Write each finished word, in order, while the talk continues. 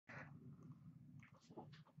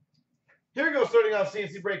Here we go, starting off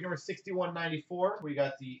CNC break number 6194. We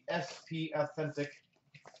got the SP Authentic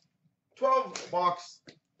 12-box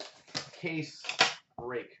case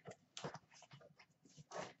break.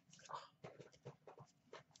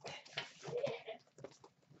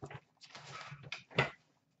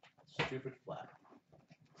 Stupid flap.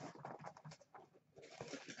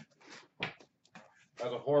 That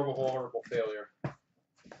was a horrible, horrible failure.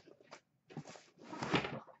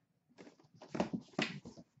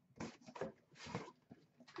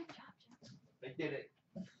 I did it.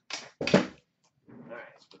 Alright,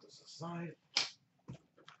 let's put this aside.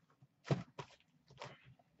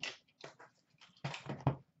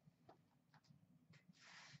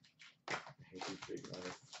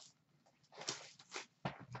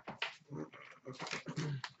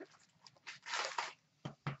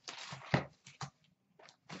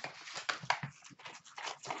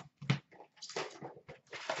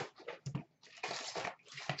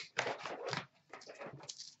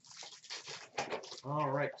 All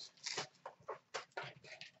right.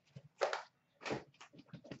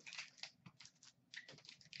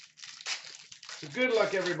 So good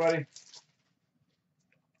luck, everybody.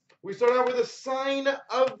 We start out with a Sign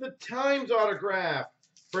of the Times autograph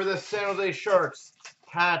for the San Jose Sharks,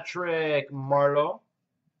 Patrick Marleau.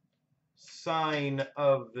 Sign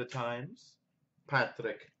of the Times,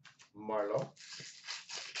 Patrick Marleau.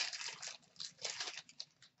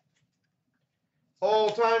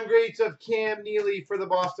 All-time greats of Cam Neely for the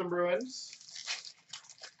Boston Bruins.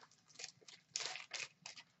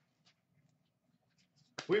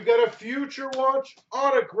 We've got a Future Watch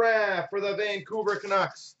autograph for the Vancouver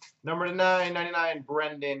Canucks. Number to 999,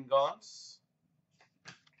 Brendan Gaunce.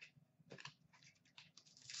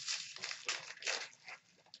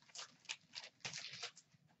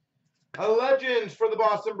 A Legends for the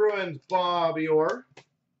Boston Bruins, Bobby Orr.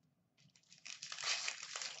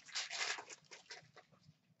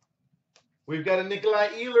 We've got a Nikolai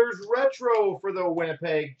Ehlers retro for the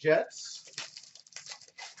Winnipeg Jets.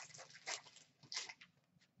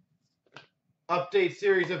 Update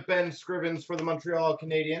series of Ben Scrivens for the Montreal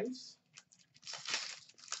Canadiens.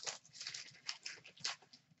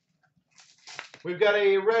 We've got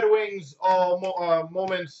a Red Wings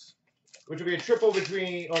moments, which will be a triple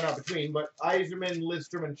between, or not between, but Yzerman,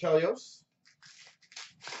 Lidstrom, and Chelios.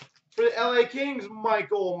 For the LA Kings,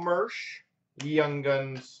 Michael Mersch, Young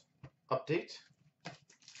Guns update.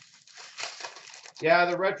 Yeah,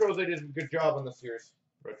 the retros, they did a good job on this series.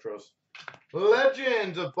 Retros.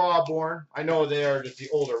 Legends of Bob Bourne. I know they are just the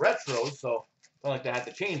older retros, so I don't like to have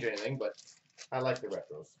to change anything, but I like the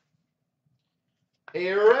retros.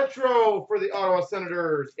 A retro for the Ottawa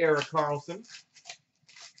Senators, Erik Karlsson.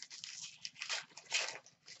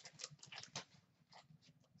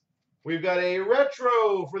 We've got a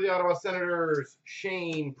retro for the Ottawa Senators,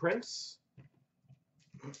 Shane Prince.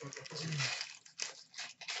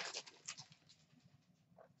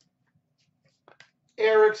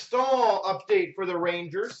 Eric Stahl update for the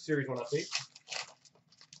Rangers, Series 1 update.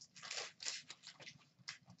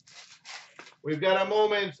 We've got a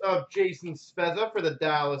moment of Jason Spezza for the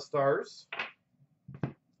Dallas Stars.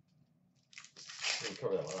 Didn't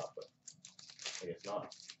cover that one up, but I guess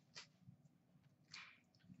not.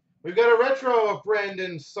 We've got a retro of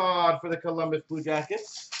Brandon Saad for the Columbus Blue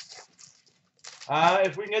Jackets.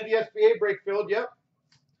 If we can get the SBA break filled, yep.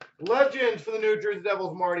 Legends for the New Jersey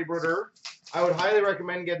Devils, Marty Brodeur. I would highly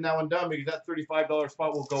recommend getting that one done because that $35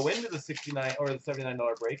 spot will go into the $69 or the $79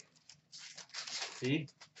 break. See?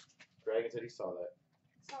 Dragon said he saw that.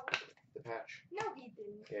 Saw what? The patch. No, he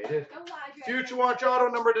didn't. Yeah, he did. Don't lie, Dragon. Future Watch Auto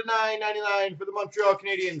number to 999 for the Montreal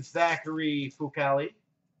Canadiens, Zachary Fucale.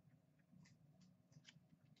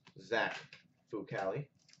 Zach Fucale.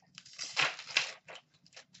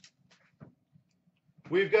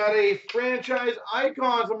 We've got a franchise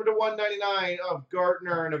icons number to 199 of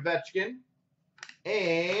Gardner and Ovechkin.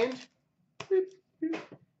 And it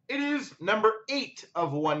is number 8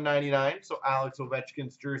 of 199. So Alex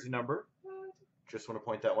Ovechkin's jersey number. Just want to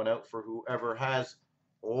point that one out for whoever has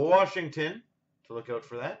Washington to look out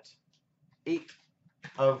for that. 8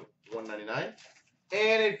 of 199.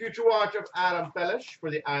 And a future watch of Adam Pelech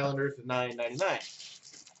for the Islanders at $9.99.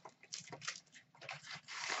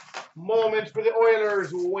 Moments for the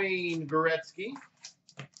Oilers, Wayne Gretzky.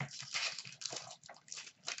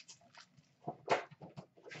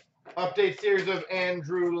 Update series of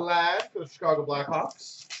Andrew Ladd for the Chicago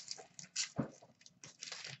Blackhawks.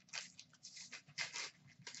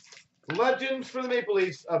 Legends for the Maple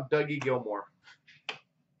Leafs of Dougie Gilmour.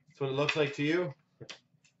 That's what it looks like to you.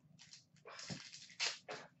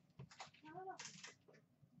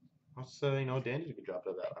 You know, Dan did a good job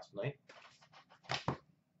of that last night.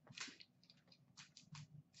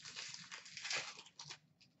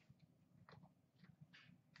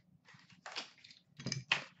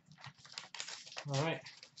 All right.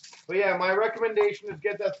 But yeah, my recommendation is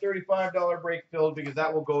get that $35 break filled because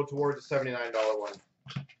that will go towards the $79 one.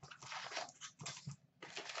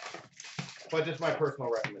 But just my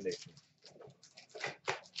personal recommendation.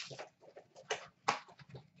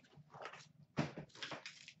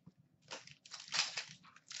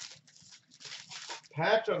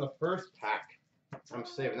 Patch on the first pack. I'm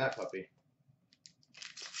saving that puppy.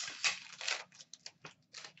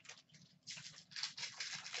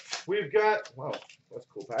 We've got, wow, that's a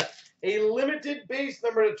cool pack. A limited base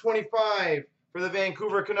number to 25 for the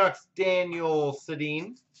Vancouver Canucks, Daniel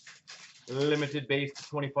Sedin. Limited base to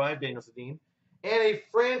 25, Daniel Sedin. And a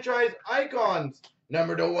franchise icons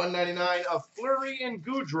number to 199 of Fleury and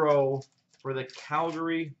Goudreau for the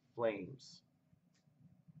Calgary Flames.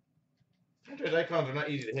 Franchise icons are not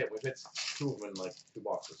easy to hit. We've hit 2 of them in like 2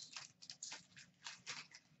 boxes.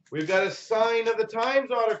 We've got a sign of the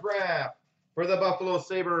Times autograph for the Buffalo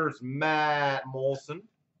Sabres, Matt Molson.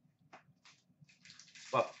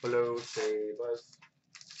 Buffalo Sabres.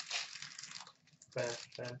 Bam,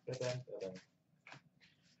 bam, bam, bam, bam.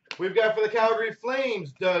 We've got for the Calgary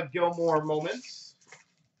Flames, Doug Gilmour moments.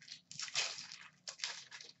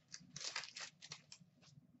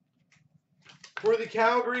 For the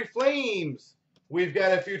Calgary Flames, we've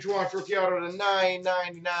got a Future Watch rookie auto to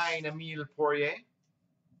 $9.99, Emile Poirier.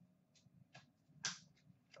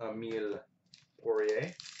 Emile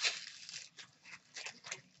Poirier.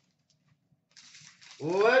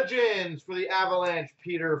 Legends for the Avalanche,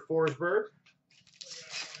 Peter Forsberg.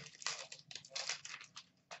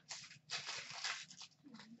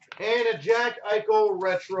 And a Jack Eichel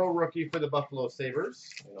retro rookie for the Buffalo Sabres.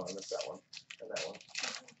 I know I missed that one. And that one.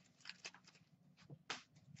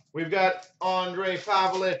 We've got Andre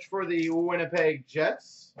Pavelich for the Winnipeg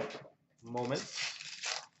Jets. Moments.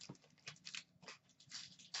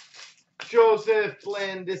 Joseph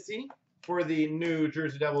Blandisi for the New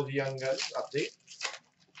Jersey Devils Young Guns update.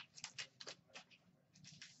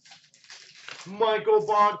 Michael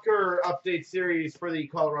Bodker update series for the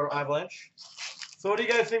Colorado Avalanche. So what do you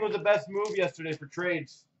guys think was the best move yesterday for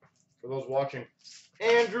trades? For those watching.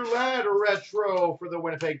 Andrew Ladd retro for the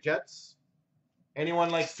Winnipeg Jets.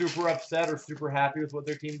 Anyone like super upset or super happy with what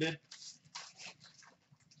their team did?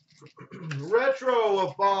 Retro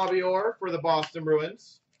of Bobby Orr for the Boston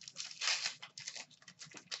Bruins.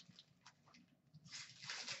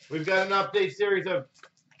 We've got an update series of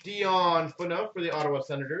Dion Phaneuf for the Ottawa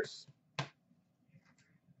Senators.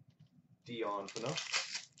 Dion Phaneuf.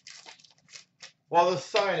 Well, the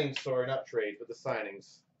signings, sorry, not trade, but the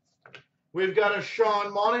signings. We've got a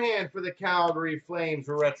Sean Monahan for the Calgary Flames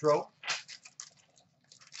retro.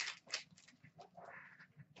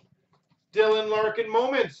 Dylan Larkin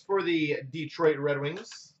moments for the Detroit Red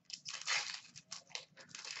Wings.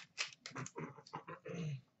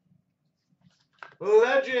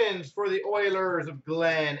 Legends for the Oilers of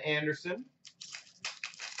Glenn Anderson.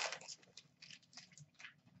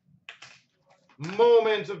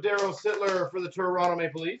 Moments of Darryl Sittler for the Toronto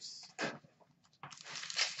Maple Leafs.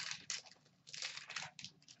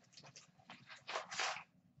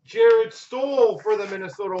 Jared Stoll for the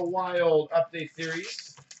Minnesota Wild update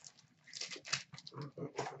series.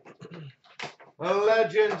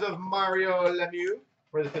 Legends of Mario Lemieux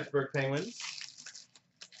for the Pittsburgh Penguins.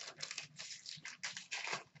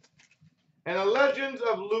 And a Legends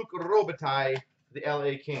of Luc Robitaille for the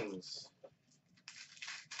LA Kings.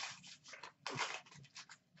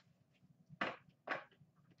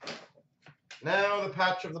 Now the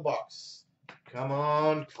patch of the box. Come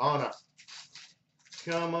on, Connor.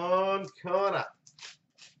 Come on, Connor.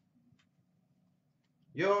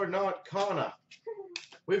 You're not Connor.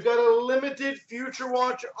 We've got a limited Future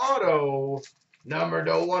Watch auto, number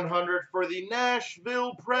to 100 for the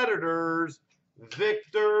Nashville Predators,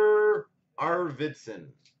 Victor Arvidsson.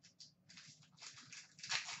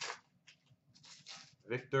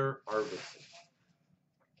 Victor Arvidsson.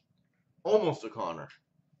 Almost a Connor.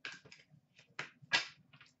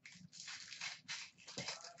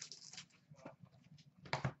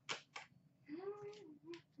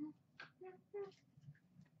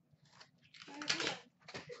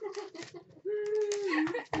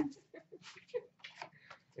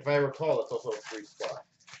 If I recall, it's also a free spot.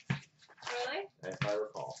 Really? If I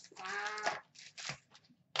recall. Wow.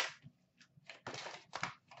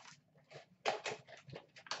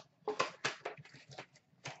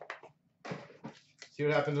 See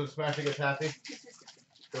what happens when Smasher gets happy?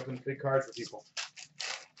 Opens big cards for people.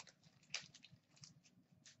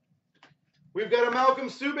 We've got a Malcolm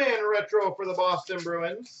Subban retro for the Boston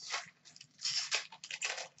Bruins.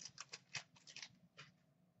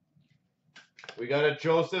 We got a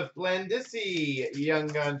Joseph Blandisi Young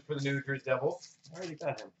Guns for the New Jersey Devils. I already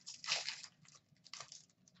got him.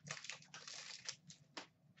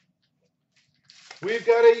 We've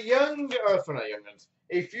got a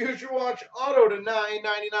a Future Watch auto to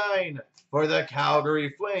 $9.99 for the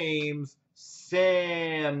Calgary Flames,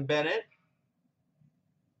 Sam Bennett.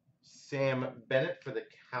 Sam Bennett for the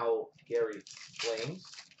Calgary Flames.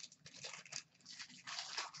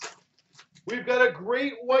 We've got a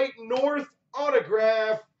Great White North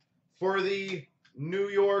autograph for the New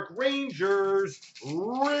York Rangers,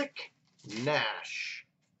 Rick Nash.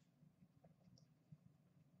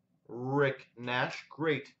 Rick Nash,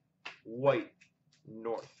 Great White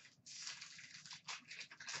North.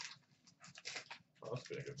 Oh, that's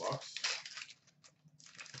been a good box.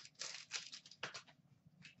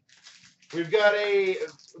 We've got a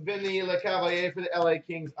Vinny LeCavalier for the LA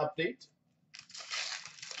Kings update.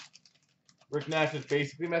 Rick Nash is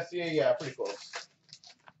basically Messier. Yeah, pretty close.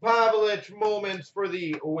 Pavelich moments for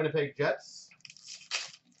the Winnipeg Jets.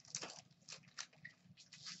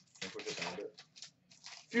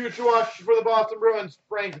 Future Watch for the Boston Bruins,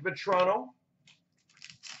 Frank Vetrano.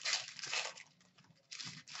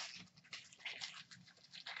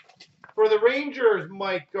 For the Rangers,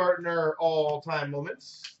 Mike Gartner, all-time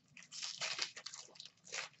moments.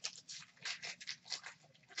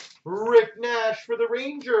 Rick Nash for the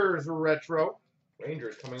Rangers, retro.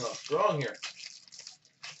 Rangers coming on strong here.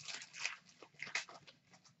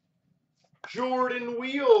 Jordan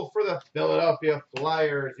Wheel for the Philadelphia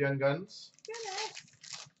Flyers, Young Guns.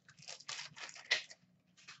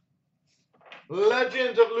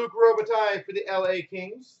 Legends of Luc Robitaille for the LA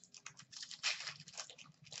Kings.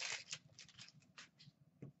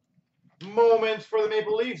 Moments for the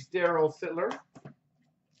Maple Leafs, Daryl Sittler.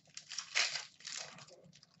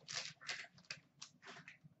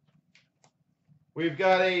 We've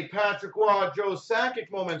got a Patrick Waugh, Joe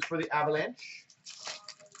Sakic moments for the Avalanche.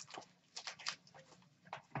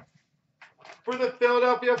 For the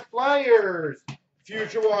Philadelphia Flyers,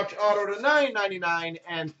 Future Watch auto to $9.99,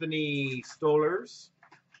 Anthony Stolarz.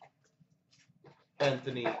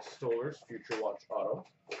 Anthony Stolarz, Future Watch auto.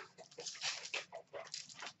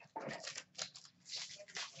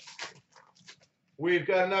 We've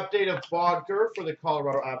got an update of Bodker for the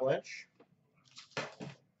Colorado Avalanche.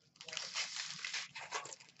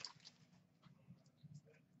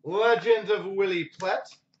 Legends of Willie Plett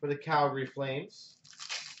for the Calgary Flames.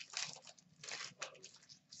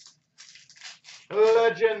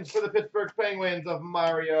 Legends for the Pittsburgh Penguins of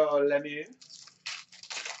Mario Lemieux.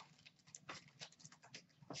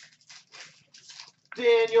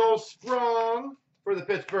 Daniel Sprong for the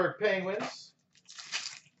Pittsburgh Penguins.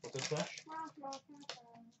 What's this flash?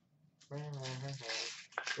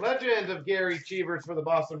 Legends of Gary Cheevers for the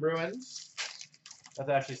Boston Bruins. That's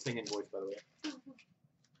actually singing voice, by the way.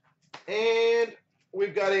 And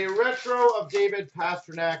we've got a retro of David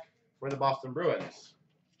Pastrnak for the Boston Bruins.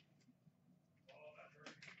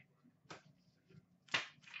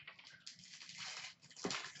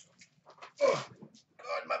 Oh,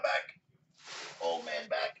 God, my back. Old man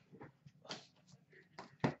back.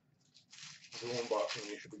 The one box and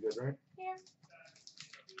you should be good, right? Yeah.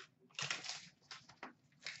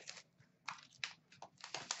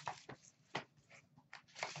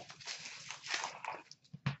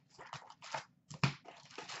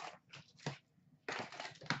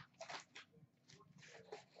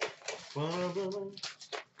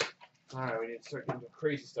 Alright, we need to start getting some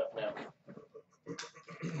crazy stuff now.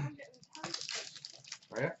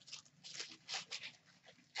 Alright.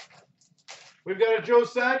 We've got a Joe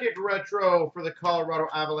Sakic retro for the Colorado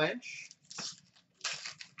Avalanche.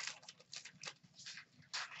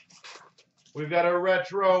 We've got a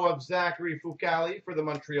retro of Zachary Fucale for the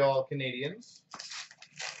Montreal Canadiens.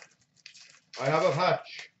 I have a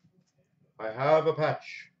patch. I have a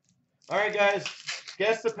patch. Alright, guys.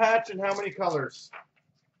 Guess the patch and how many colors.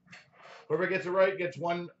 Whoever gets it right gets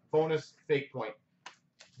one bonus fake point.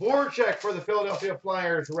 Voracek for the Philadelphia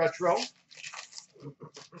Flyers retro.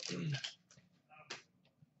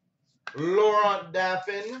 Laurent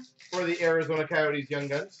Daffin for the Arizona Coyotes Young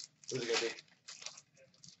Guns. Who's it going to be?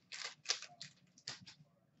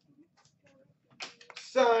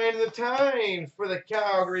 Sign the Times for the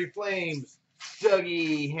Calgary Flames,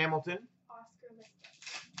 Dougie Hamilton.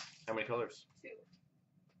 How many colors? 2.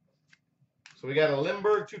 So we got a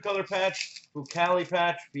Lindbergh 2-color patch, Fucale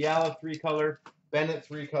patch, Fiala 3-color, Bennett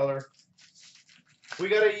 3-color. We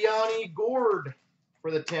got a Yanni Gourde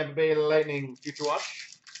for the Tampa Bay Lightning Future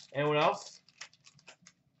Watch. Anyone else?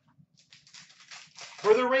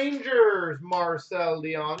 For the Rangers, Marcel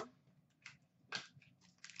Dion.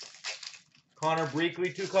 Connor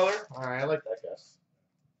Breakley 2-color. All right, I like that guess.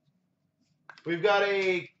 We've got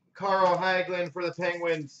a Carl Hagelin for the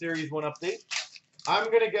Penguins Series 1 update. I'm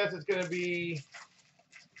going to guess it's going to be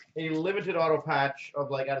a limited auto patch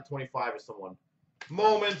of like out of 25 or someone.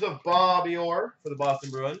 Moments of Bobby Orr for the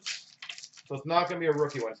Boston Bruins. So it's not going to be a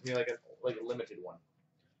rookie one. It's going to be like a limited one.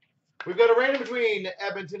 We've got a random between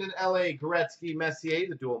Edmonton and LA, Gretzky, Messier,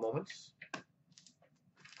 the dual moments.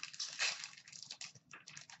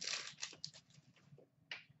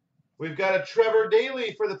 We've got a Trevor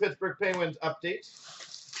Daley for the Pittsburgh Penguins update.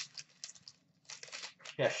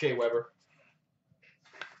 Yeah, Shea Weber.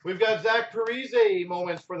 We've got Zach Parise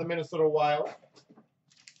moments for the Minnesota Wild.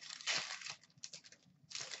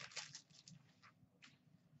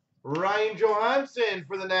 Ryan Johansson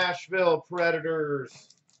for the Nashville Predators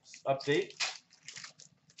update.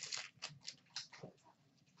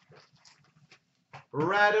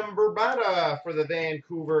 Radim Burbata for the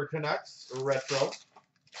Vancouver Canucks retro.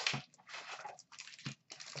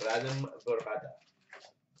 Radim Burbata.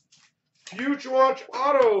 Future Watch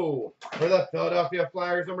Auto for the Philadelphia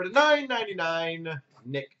Flyers, number to 999,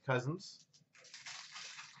 Nick Cousins.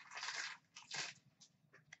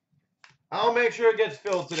 I'll make sure it gets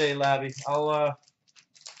filled today, Labby. I'll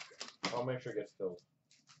make sure it gets filled.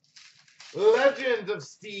 Legends of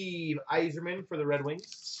Steve Yzerman for the Red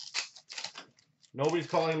Wings. Nobody's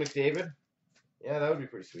calling him McDavid. Yeah, that would be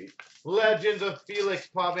pretty sweet. Legends of Felix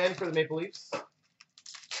Pauvin for the Maple Leafs.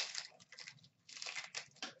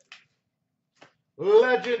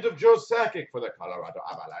 Legend of Joe Sakic for the Colorado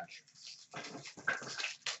Avalanche.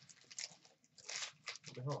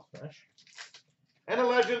 What the hell, Smash? And a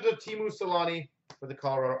Legend of Teemu Selanne for the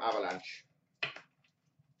Colorado Avalanche.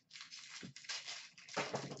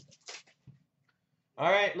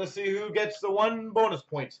 All right, let's see who gets the one bonus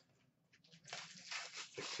point.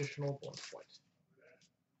 Fictional bonus point.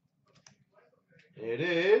 It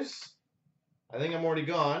is, I think I'm already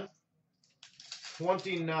gone.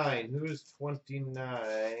 29. Who's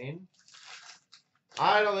 29?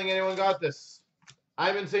 I don't think anyone got this.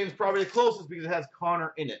 I've been saying it's probably the closest because it has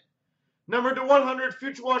Connor in it. Number to 100,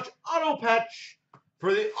 Future Watch Auto Patch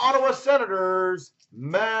for the Ottawa Senators,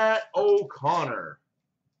 Matt O'Connor.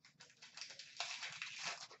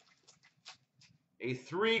 A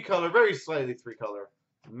 3-color, very slightly 3-color,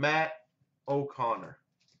 Matt O'Connor.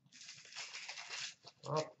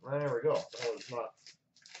 Oh, there we go. That was not.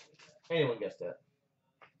 Anyone gets that.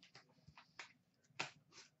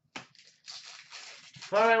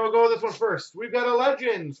 All right, we'll go with this one first. We've got a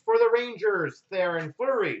Legends for the Rangers, Theoren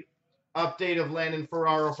Fleury. Update of Landon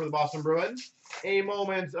Ferraro for the Boston Bruins. A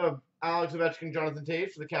moment of Alex Ovechkin, Jonathan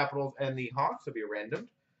Toews for the Capitals and the Hawks. Will be random.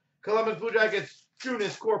 Columbus Blue Jackets,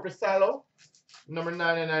 Joonas Korpisalo, number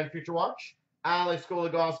 999 Future Watch. Alex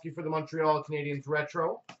Goligoski for the Montreal Canadiens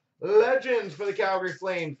Retro. Legends for the Calgary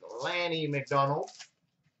Flames, Lanny McDonald.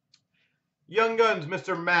 Young Guns,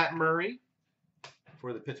 Mr. Matt Murray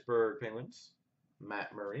for the Pittsburgh Penguins.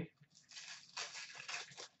 Matt Murray.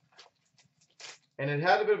 And it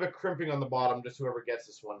had a bit of a crimping on the bottom, just whoever gets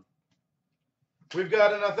this one. We've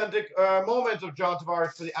got an authentic moment of John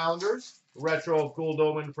Tavares for the Islanders. Retro of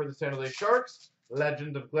Gouldoman for the San Jose Sharks.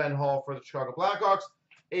 Legend of Glenn Hall for the Chicago Blackhawks.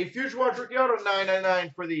 A Future Watch Rookie Auto,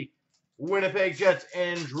 999 for the Winnipeg Jets,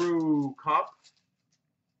 Andrew Kopp.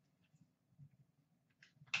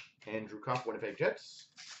 Andrew Kopp, Winnipeg Jets.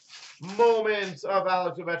 Moments of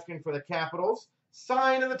Alex Ovechkin for the Capitals.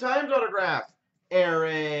 Sign of the Times autograph,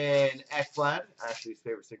 Aaron Ekblad. Ashley's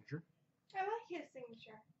favorite signature. I like his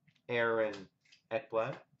signature. Aaron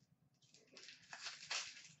Ekblad.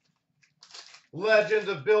 Legends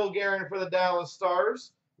of Bill Guerin for the Dallas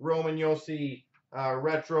Stars. Roman Josi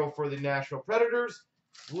retro for the Nashville Predators.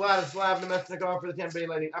 Vladislav Nemesnikov for the Tampa Bay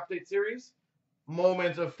Lightning Update Series.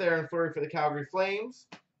 Moments of Theoren Fleury for the Calgary Flames.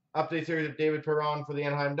 Update Series of David Perron for the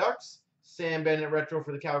Anaheim Ducks. Sam Bennett retro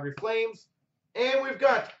for the Calgary Flames. And we've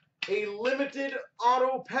got a limited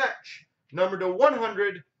auto patch, number to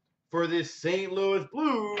 100 for the St. Louis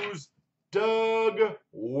Blues, Doug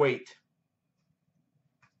Weight.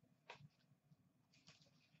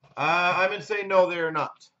 I'm going to say no, they are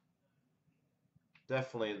not.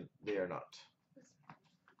 Definitely they are not.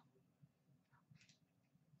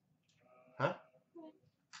 Huh?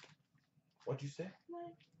 What'd you say?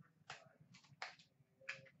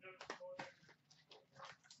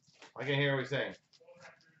 I can't hear what he's saying.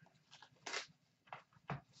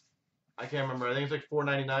 I can't remember. I think it's like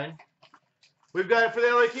 $4.99. We've got it for the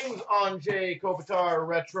LA Kings, Anjay Kopitar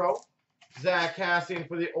Retro. Zach Cassian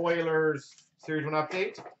for the Oilers Series 1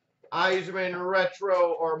 Update. Yzerman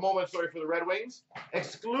Retro, or moment, sorry, for the Red Wings.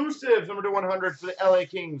 Exclusives, number to 100 for the LA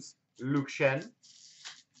Kings, Luke Shen.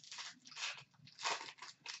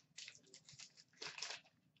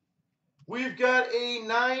 We've got a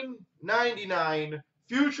 $9.99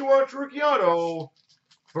 Future Watch Rookie Auto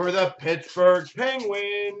for the Pittsburgh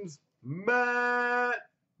Penguins, Matt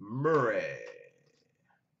Murray.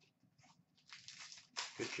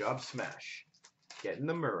 Good job, Smash. Getting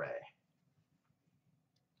the Murray.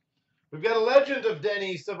 We've got a legend of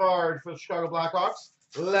Denny Savard for the Chicago Blackhawks.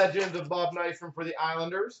 Legend of Bob Nystrom for the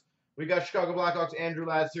Islanders. We got Chicago Blackhawks Andrew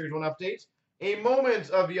Ladd Series 1 update. A moment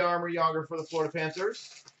of Jaromir Jagr for the Florida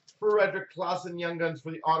Panthers. Fredrik Claesson Young Guns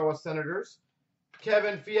for the Ottawa Senators.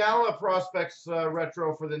 Kevin Fiala Prospects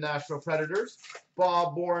Retro for the Nashville Predators.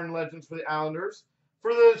 Bob Bourne Legends for the Islanders.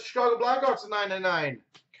 For the Chicago Blackhawks, $9.99.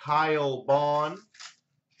 Kyle Bond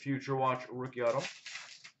Future Watch Rookie Auto.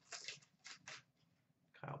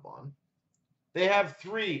 Kyle Bond. They have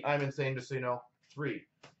 3, I'm insane, just so you know. 3.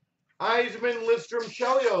 Eisman, Lidstrom,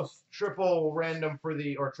 Chelios, triple random for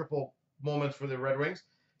the, or triple moments for the Red Wings.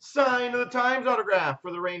 Sign of the Times autograph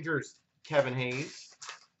for the Rangers, Kevin Hayes.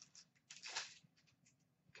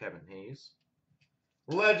 Kevin Hayes.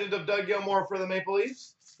 Legend of Doug Gilmour for the Maple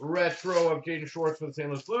Leafs. Retro of Jaden Schwartz for the St.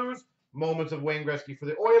 Louis Blues. Moments of Wayne Gretzky for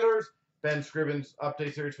the Oilers. Ben Scrivens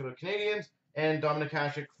update series for the Canadiens. And Dominic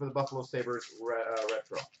Hasek for the Buffalo Sabres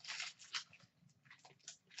retro.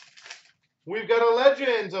 We've got a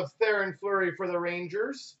Legends of Theron Fleury for the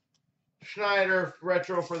Rangers. Schneider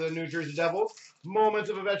retro for the New Jersey Devils. Moments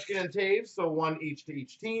of Ovechkin and Taves, so 1 each to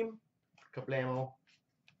each team. Kablamo.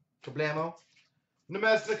 Kablamo.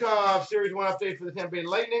 Nemesnikov Series 1 update for the Tampa Bay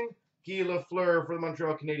Lightning. Guy Lafleur for the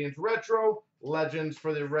Montreal Canadiens retro. Legends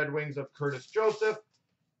for the Red Wings of Curtis Joseph.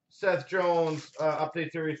 Seth Jones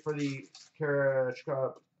update series for the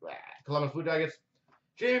Columbus Blue Jackets.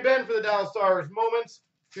 Jamie Benn for the Dallas Stars. Moments.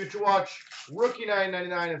 Future Watch Rookie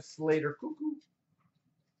 $9.99 of Slater Cuckoo.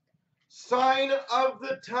 Sign of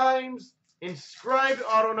the Times inscribed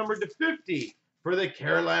auto number /50 for the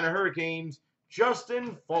Carolina Hurricanes,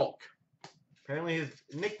 Justin Falk. Apparently his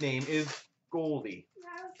nickname is Goldie.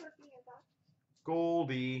 I was looking at that.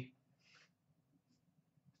 Goldie.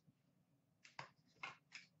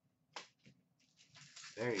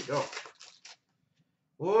 There you go.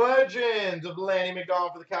 Legends of Lanny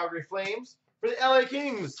McDonald for the Calgary Flames. For the LA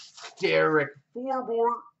Kings, Derek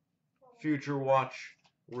Forbort. Future Watch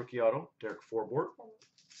Rookie Auto, Derek Forbort.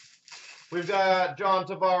 We've got John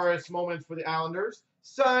Tavares moments for the Islanders.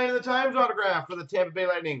 Sign of the Times autograph for the Tampa Bay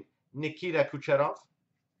Lightning, Nikita Kucherov.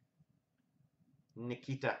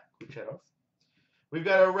 Nikita Kucherov. We've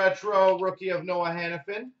got a retro rookie of Noah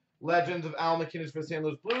Hannafin. Legends of Al McInnes for the St.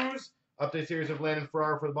 Louis Blues. Update series of Landon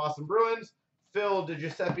Ferraro for the Boston Bruins. Phil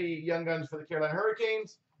DiGiuseppe Young Guns for the Carolina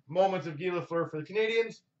Hurricanes. Moments of Guy Lafleur for the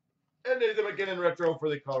Canadiens. And Nathan McKinnon retro for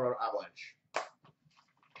the Colorado Avalanche.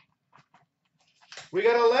 We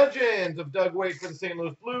got a Legends of Doug Weight for the St.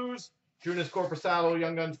 Louis Blues. Joonas Korpisalo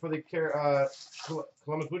Young Guns for the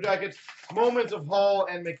Columbus Blue Jackets. Moments of Hall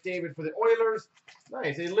and McDavid for the Oilers.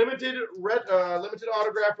 Nice. A limited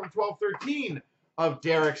autograph from 12/13 of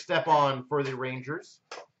Derek Stepan for the Rangers.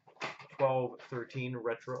 12/13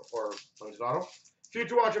 retro or limited auto.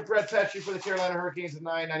 Future Watch of Brett Pesci for the Carolina Hurricanes at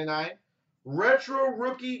 $9.99. Retro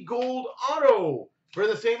Rookie Gold Auto for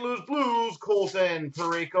the St. Louis Blues, Colton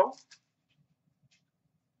Parayko.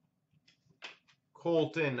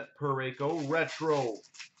 Colton Parayko, Retro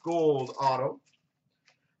Gold Auto.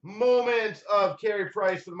 Moment of Carey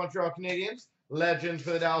Price for the Montreal Canadiens. Legends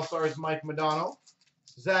for the Dallas Stars, Mike Modano.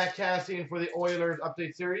 Zach Cassian for the Oilers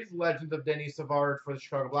Update Series. Legend of Denny Savard for the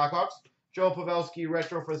Chicago Blackhawks. Joe Pavelski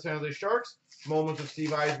Retro for the San Jose Sharks. Moments of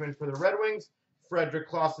Steve Eisman for the Red Wings. Fredrik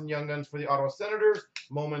Claesson Young Guns for the Ottawa Senators.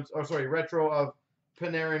 Retro of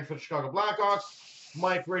Panarin for the Chicago Blackhawks.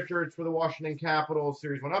 Mike Richards for the Washington Capitals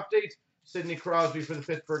Series 1 Update. Sidney Crosby for the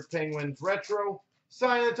Pittsburgh Penguins Retro.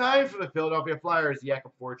 Sign of the Times for the Philadelphia Flyers,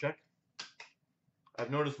 Jakub Voracek.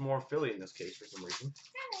 I've noticed more Philly in this case for some reason.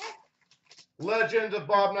 Legends of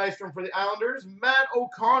Bob Nystrom for the Islanders. Matt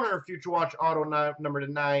O'Connor, Future Watch Auto number to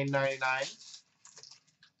 $9.99.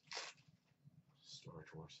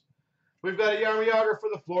 Storage Wars. We've got a Jaromir Jagr for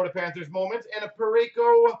the Florida Panthers Moments and a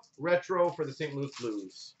Parayko Retro for the St. Louis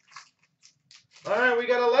Blues. All right, we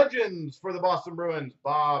got a Legends for the Boston Bruins,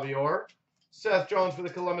 Bobby Orr. Seth Jones for the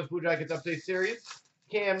Columbus Blue Jackets Update Series.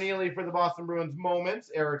 Cam Neely for the Boston Bruins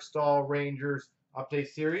Moments. Eric Stahl Rangers Update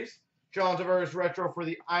Series. John Tavares Retro for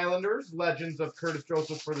the Islanders. Legends of Curtis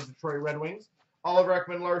Joseph for the Detroit Red Wings. Oliver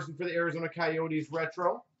Ekman-Larsson for the Arizona Coyotes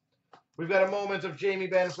Retro. We've got a moment of Jamie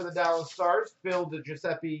Benn for the Dallas Stars. Phil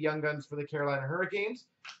DiGiuseppe Young Guns for the Carolina Hurricanes.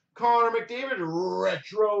 Connor McDavid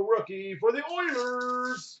Retro Rookie for the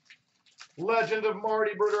Oilers. Legend of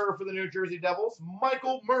Marty Brodeur for the New Jersey Devils.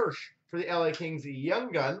 Michael Mersch for the LA Kings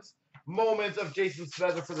Young Guns. Moments of Jason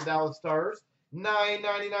Spezza for the Dallas Stars.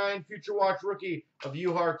 $9.99 Future Watch rookie of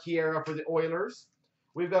Yuhar Kiera for the Oilers.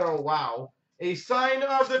 We've got a sign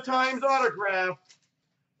of the times autograph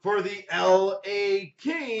for the LA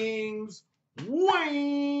Kings,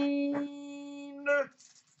 Wayne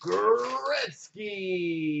Gretzky.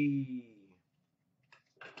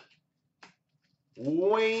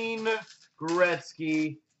 Wayne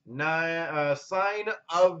Gretzky, sign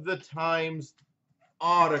of the times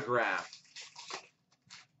autograph.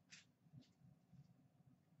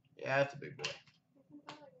 Yeah, that's a big boy.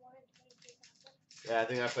 Yeah, I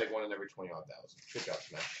think that's like 1 in every 20-odd thousand. Good job,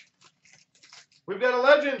 Smash. We've got a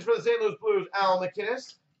Legends for the St. Louis Blues, Al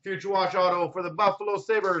McInnes. Future Watch Auto for the Buffalo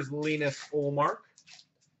Sabres, Linus Ullmark.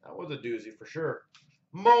 That was a doozy for sure.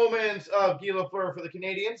 Moments of Guy Lafleur for the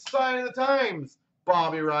Canadiens. Sign of the times,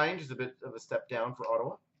 Bobby Ryan. Just a bit of a step down for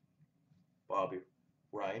Ottawa. Bobby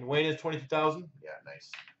Ryan. Wayne is 22,000. Yeah,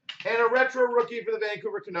 nice. And a retro rookie for the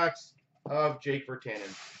Vancouver Canucks of Jake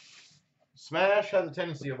Virtanen. Smash has a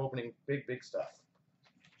tendency of opening big stuff.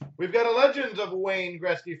 We've got a Legends of Wayne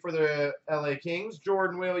Gretzky for the LA Kings.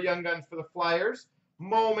 Jordan Wheel, Young Guns for the Flyers.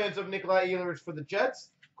 Moments of Nikolai Ehlers for the Jets.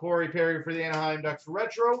 Corey Perry for the Anaheim Ducks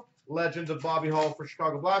Retro. Legends of Bobby Hull for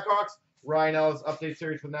Chicago Blackhawks. Ryan Ellis Update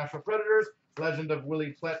Series for the Nashville Predators. Legend of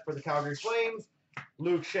Willie Plett for the Calgary Flames.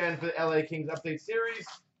 Luke Shen for the LA Kings Update Series.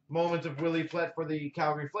 Moments of Willie Plett for the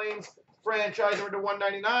Calgary Flames. Franchise number to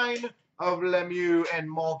 199 of Lemieux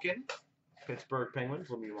and Malkin. Pittsburgh Penguins,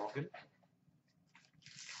 Lemieux Malkin.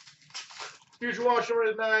 Future Watch number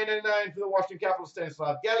is $9.99 for the Washington Capitals,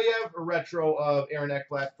 Stanislav Galiev. A retro of Aaron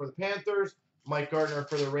Ekblad for the Panthers. Mike Gardner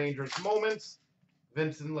for the Rangers Moments.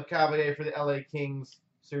 Vincent Lecavalier for the LA Kings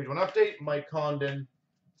Series 1 Update. Mike Condon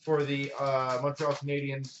for the Montreal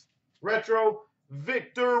Canadiens Retro.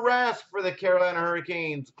 Victor Rask for the Carolina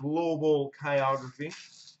Hurricanes Global Chirography.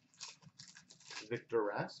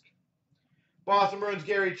 Victor Rask. Boston Bruins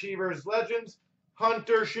Gary Cheevers Legends.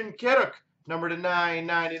 Hunter Shinkaruk, number to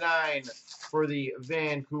 $9.99 for the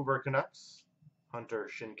Vancouver Canucks. Hunter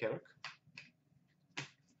Shinkaruk.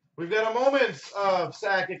 We've got a Moments of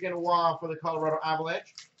Sakic and Waugh for the Colorado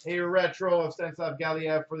Avalanche. A retro of Stanislav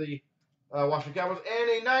Galiev for the Washington Capitals.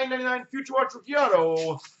 And a $9.99 Future Watch Rookie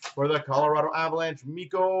Auto for the Colorado Avalanche,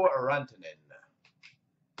 Mikko Rantanen.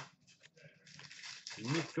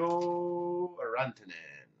 Mikko Rantanen.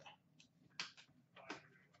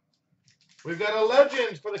 We've got a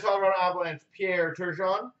Legends for the Colorado Avalanche, Pierre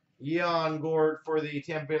Turgeon. Jan Gord for the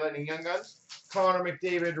Tampa Bay Lightning Young Guns. Connor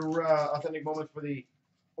McDavid, Authentic Moments for the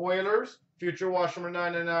Oilers. Future Watch number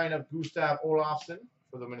 999 of Gustav Olofsson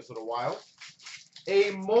for the Minnesota Wild. A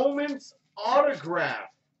Moments autograph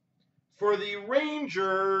for the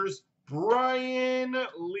Rangers, Brian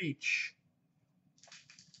Leetch.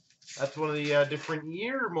 That's one of the different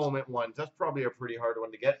year moment ones. That's probably a pretty hard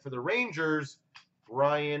one to get. For the Rangers,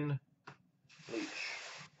 Brian Leetch.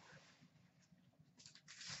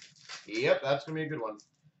 Yep, that's going to be a good one.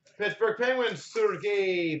 Pittsburgh Penguins,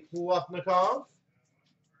 Sergei Plotnikov.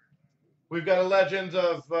 We've got a Legends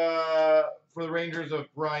of, for the Rangers of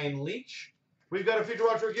Brian Leetch. We've got a Future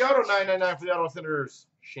Watch Rookie Auto, $9.99 for the Ottawa Senators,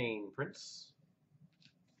 Shane Prince.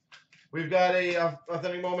 We've got a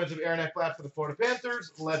Authentic Moments of Aaron Ekblad for the Florida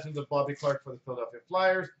Panthers. Legends of Bobby Clark for the Philadelphia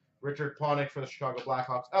Flyers. Richard Panik for the Chicago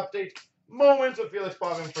Blackhawks Update. Moments of Felix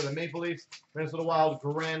Potvin for the Maple Leafs. Minnesota Wild,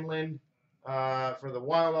 Granlund for the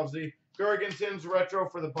Wild, obviously. Gergensons Retro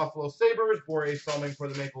for the Buffalo Sabres. Borje Salming for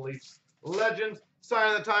the Maple Leafs. Legends.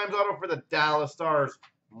 Sign of the Times Auto for the Dallas Stars,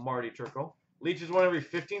 Marty Turco. Leach is 1 every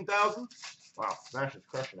 15,000. Wow, Smash is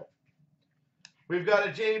crushing it. We've got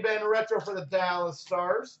a Jamie Benn Retro for the Dallas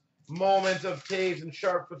Stars. Moments of Taves and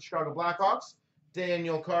Sharp for the Chicago Blackhawks.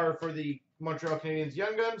 Daniel Carr for the Montreal Canadiens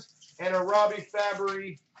Young Guns. And a Robbie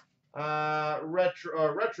Fabry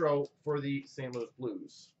retro for the St. Louis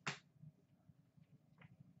Blues.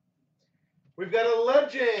 We've got a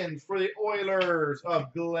Legends for the Oilers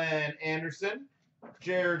of Glenn Anderson.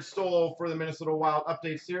 Jared Stoll for the Minnesota Wild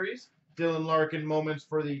Update Series. Dylan Larkin Moments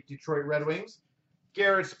for the Detroit Red Wings.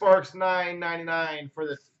 Garrett Sparks $9.99 for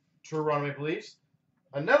the Toronto Maple Leafs.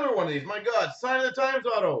 Another one of these, my God, Sign of the Times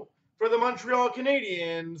Auto for the Montreal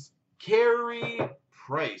Canadiens, Carey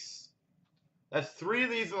Price. That's 3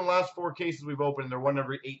 of these in the last 4 cases we've opened. They're 1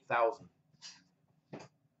 every 8,000.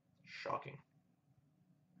 Shocking.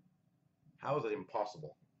 How is that even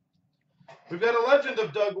possible? We've got a Legend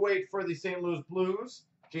of Doug Weight for the St. Louis Blues.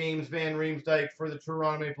 James Van Riemsdyk for the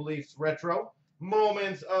Toronto Maple Leafs Retro.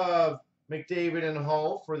 Moments of McDavid and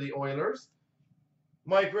Hull for the Oilers.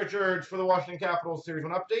 Mike Richards for the Washington Capitals Series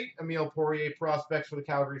 1 Update. Emile Poirier Prospects for the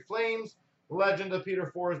Calgary Flames. Legend of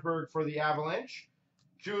Peter Forsberg for the Avalanche.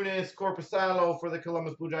 Junis Corpusalo for the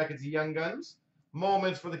Columbus Blue Jackets Young Guns.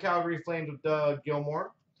 Moments for the Calgary Flames with Doug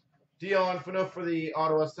Gilmore. Dion Phaneuf for the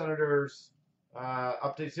Ottawa Senators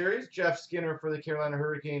Update Series. Jeff Skinner for the Carolina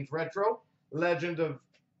Hurricanes Retro. Legend of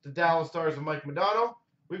the Dallas Stars of Mike Modano.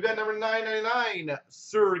 We've got number 999,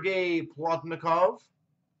 Sergei Plotnikov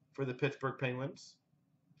for the Pittsburgh Penguins.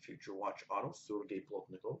 Future Watch Auto, Sergei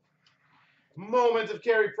Plotnikov. Moments of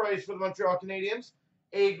Carey Price for the Montreal Canadiens.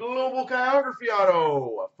 A Global Chirography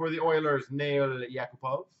Auto for the Oilers, Nail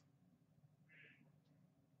Yakupov.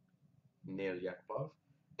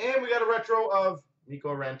 And we got a retro of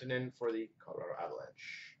Mikko Rantanen for the Colorado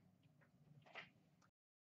Avalanche.